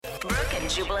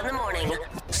Jubal in the morning.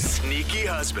 Sneaky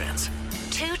husbands.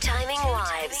 Two-timing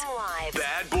wives.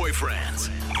 Bad boyfriends.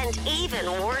 And even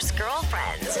worse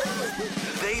girlfriends.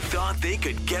 They thought they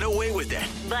could get away with it.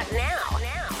 But now,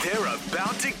 They're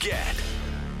about to get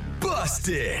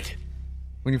busted.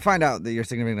 When you find out that your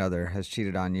significant other has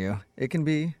cheated on you, it can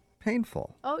be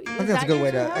painful. Oh, I think that's a good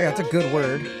way to. Yeah, that's a good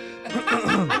word.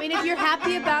 I mean, if you're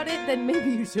happy about it, then maybe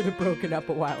you should have broken up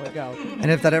a while ago. And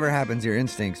if that ever happens, your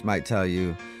instincts might tell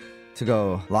you to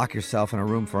go lock yourself in a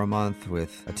room for a month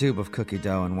with a tube of cookie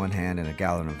dough in one hand and a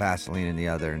gallon of Vaseline in the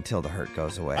other until the hurt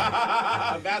goes away.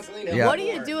 Vaseline. Yeah. What are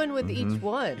you doing with each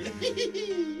one?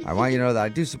 I want you to know that I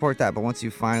do support that, but once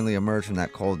you finally emerge from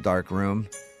that cold, dark room,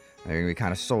 you're going to be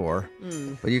kind of sore.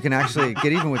 But you can actually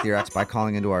get even with your ex by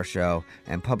calling into our show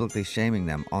and publicly shaming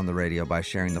them on the radio by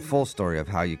sharing the full story of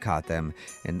how you caught them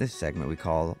in this segment we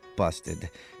call Busted.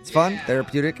 It's fun,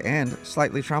 therapeutic, and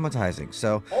slightly traumatizing.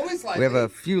 So we have a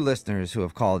few listeners who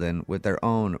have called in with their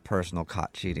own personal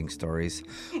caught cheating stories.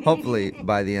 Hopefully,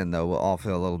 by the end, though, we'll all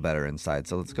feel a little better inside.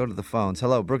 So let's go to the phones.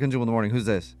 Hello, Brooke and Jewel in the morning. Who's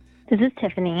this? This is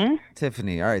Tiffany.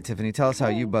 Tiffany. All right, Tiffany, tell us how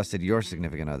you busted your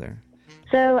significant other.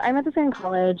 So I met this guy in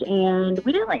college, and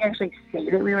we didn't actually say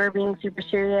that we were being super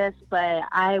serious, but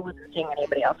I wasn't seeing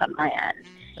anybody else on my end.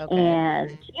 Okay.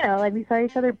 And, we saw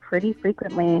each other pretty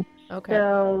frequently. Okay.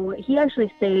 So he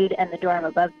actually stayed in the dorm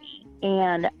above me.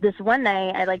 And this one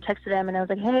night, I texted him, and I was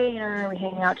like, hey, are we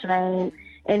hanging out tonight?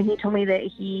 And he told me that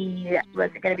he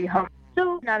wasn't going to be home.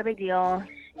 So not a big deal.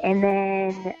 And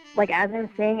then, as I'm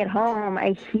staying at home,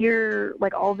 I hear,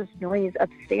 all this noise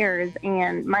upstairs.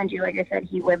 And mind you, like I said,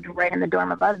 he lived right in the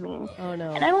dorm above me. Oh,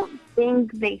 no. And I don't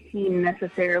think that he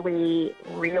necessarily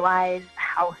realized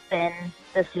how thin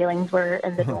the ceilings were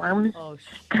in the dorms. Oh,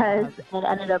 Because it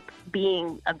ended up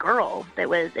being a girl that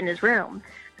was in his room.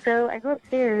 So I go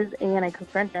upstairs, and I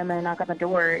confront him, and I knock on the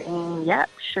door. And,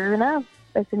 sure enough,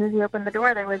 as soon as he opened the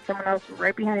door, there was someone else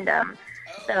right behind him.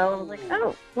 So I was like,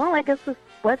 oh, well, I guess this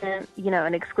wasn't,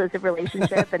 an exclusive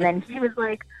relationship. And then he was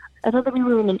like, I thought that we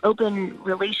were in an open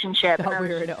relationship. I thought we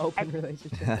were in an open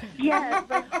relationship. Yeah.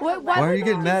 Why are you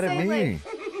getting mad at me?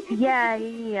 Yeah.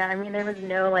 I mean, there was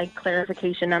no,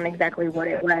 clarification on exactly what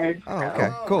it was. Oh, okay.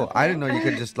 Cool. I didn't know you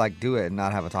could just, do it and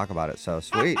not have a talk about it. So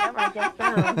sweet.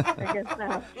 I guess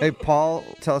so. Hey, Paul,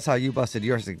 tell us how you busted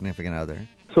your significant other.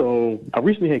 So I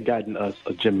recently had gotten us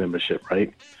a gym membership,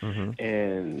 right? Mm-hmm.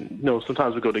 And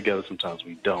sometimes we go together, sometimes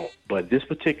we don't. But this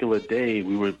particular day,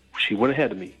 she went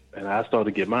ahead of me, and I started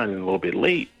to get mine in a little bit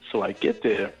late. So I get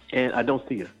there, and I don't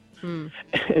see her.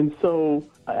 And so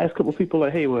I asked a couple people,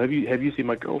 like, hey, well, have you seen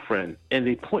my girlfriend? And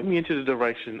they point me into the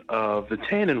direction of the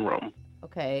tanning room.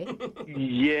 Okay.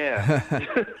 Yeah.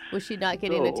 Was she not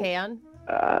getting a tan?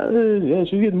 Yeah,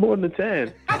 she's getting more than a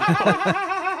tan.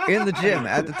 In the gym,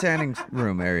 at the tanning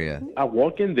room area. I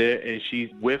walk in there, and she's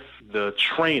with the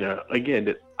trainer, again,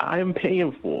 that I'm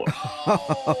paying for,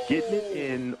 getting it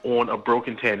in on a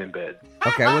broken tanning bed.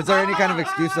 Okay, was there any kind of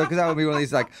excuse, though? Because that would be one of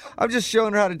these, I'm just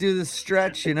showing her how to do this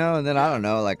stretch, and then, I don't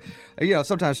know,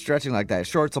 sometimes stretching like that,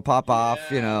 shorts will pop off,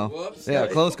 Whoops. Yeah,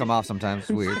 clothes come off sometimes.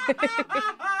 It's weird.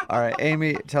 All right,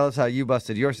 Amy, tell us how you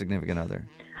busted your significant other.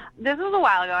 This was a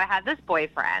while ago. I had this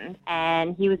boyfriend,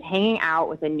 and he was hanging out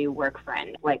with a new work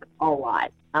friend, a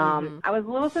lot. I was a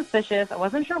little suspicious. I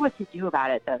wasn't sure what to do about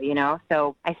it, though,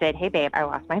 So I said, hey, babe, I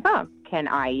lost my phone. Can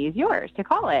I use yours to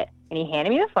call it? And he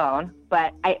handed me the phone,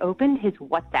 but I opened his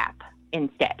WhatsApp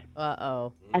instead.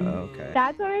 Uh-oh. And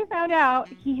that's when I found out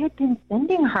he had been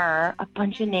sending her a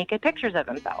bunch of naked pictures of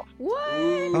himself. What?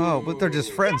 Oh, but they're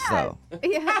just friends, though.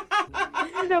 Yeah.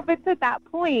 No, but at that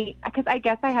point, because I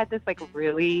guess I had this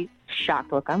really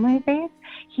shocked look on my face,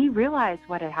 he realized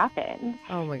what had happened.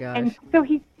 Oh my gosh. And so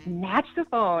he snatched the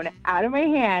phone out of my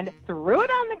hand, threw it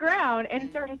on the ground, and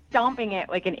started stomping it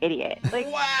like an idiot.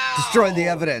 Wow. Destroyed the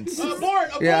evidence.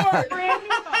 Abort. Yeah.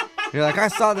 You're like, I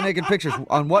saw the naked pictures.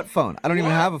 On what phone? I don't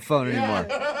even have a phone anymore.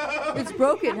 It's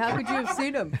broken. How could you have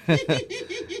seen him?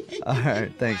 All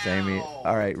right. Thanks, Amy.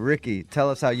 All right. Ricky, tell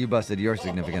us how you busted your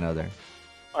significant other.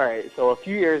 All right. So a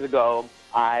few years ago,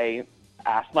 I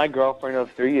asked my girlfriend of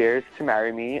 3 years to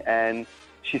marry me, and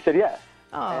she said yes.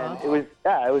 Aww. And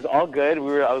it was all good.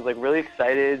 I was really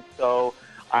excited. So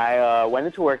I went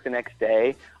into work the next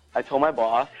day. I told my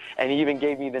boss, and he even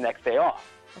gave me the next day off.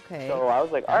 Okay. So I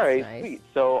was like, all right, nice. sweet.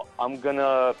 So I'm going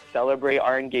to celebrate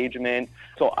our engagement.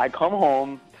 So I come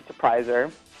home to surprise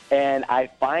her, and I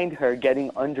find her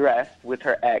getting undressed with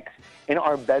her ex in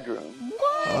our bedroom.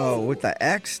 What? Oh, with the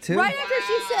ex, too? Right after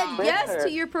she said With yes her.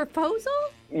 to your proposal?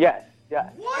 Yes.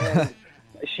 What? And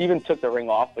she even took the ring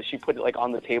off, but she put it like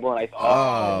on the table, and I saw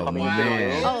it Oh, coming into the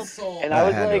man. room. Insult. And That I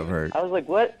was had to like, have hurt. I was like,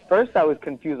 what? First, I was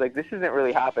confused, like this isn't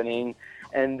really happening.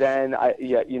 And then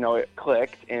it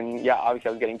clicked, and obviously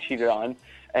I was getting cheated on,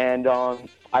 and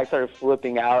I started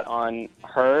flipping out on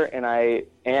her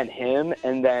and him,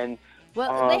 and then.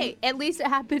 Well, hey, at least it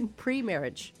happened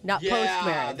pre-marriage, not Yeah,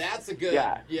 post-marriage. that's a good.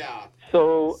 Yeah. Yeah.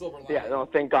 So, Silver lining. yeah, no,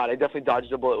 thank God. I definitely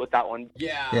dodged a bullet with that one.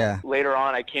 Yeah. Yeah. Later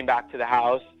on, I came back to the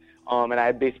house, and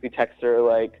I basically texted her,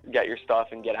 like, get your stuff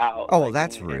and get out. Oh, like,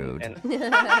 that's and- rude. And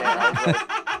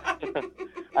I was like,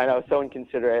 I know, so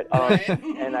inconsiderate.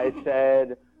 And I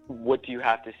said, what do you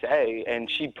have to say? And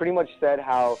she pretty much said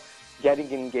how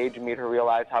getting engaged made her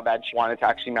realize how bad she wanted to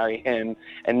actually marry him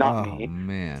and not Oh, me.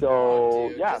 man. So,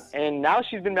 Dude, yeah. just- And now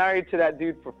she's been married to that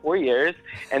dude for 4 years,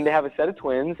 and they have a set of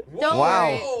twins. Whoa.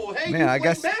 Wow. Hey, Man, you I played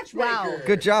guess- matchmaker. Wow.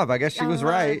 Good job. I guess she was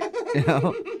right. You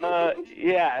know?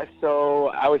 Yeah, so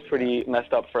I was pretty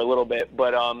messed up for a little bit,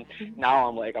 but now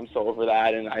I'm so over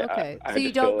that, and Okay, I so you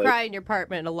just feel don't like- cry in your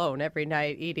apartment alone every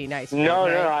night eating ice cream, No,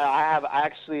 right? I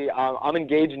actually, I'm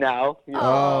engaged now. You know.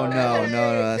 Oh, no,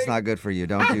 that's not good for you.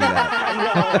 Don't do that.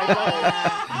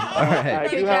 All right. I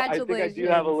think I do Congratulations.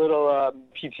 have a little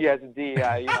PTSD.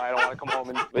 I don't want to come home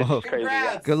and it's Well, crazy. Yeah.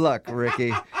 Congrats. Good luck,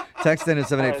 Ricky. Text in at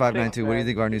 78592. What do you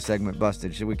think of our new segment,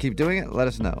 Busted? Should we keep doing it? Let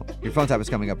us know. Your phone tap is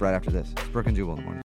coming up right after this. It's Brooke and Jubal in the morning.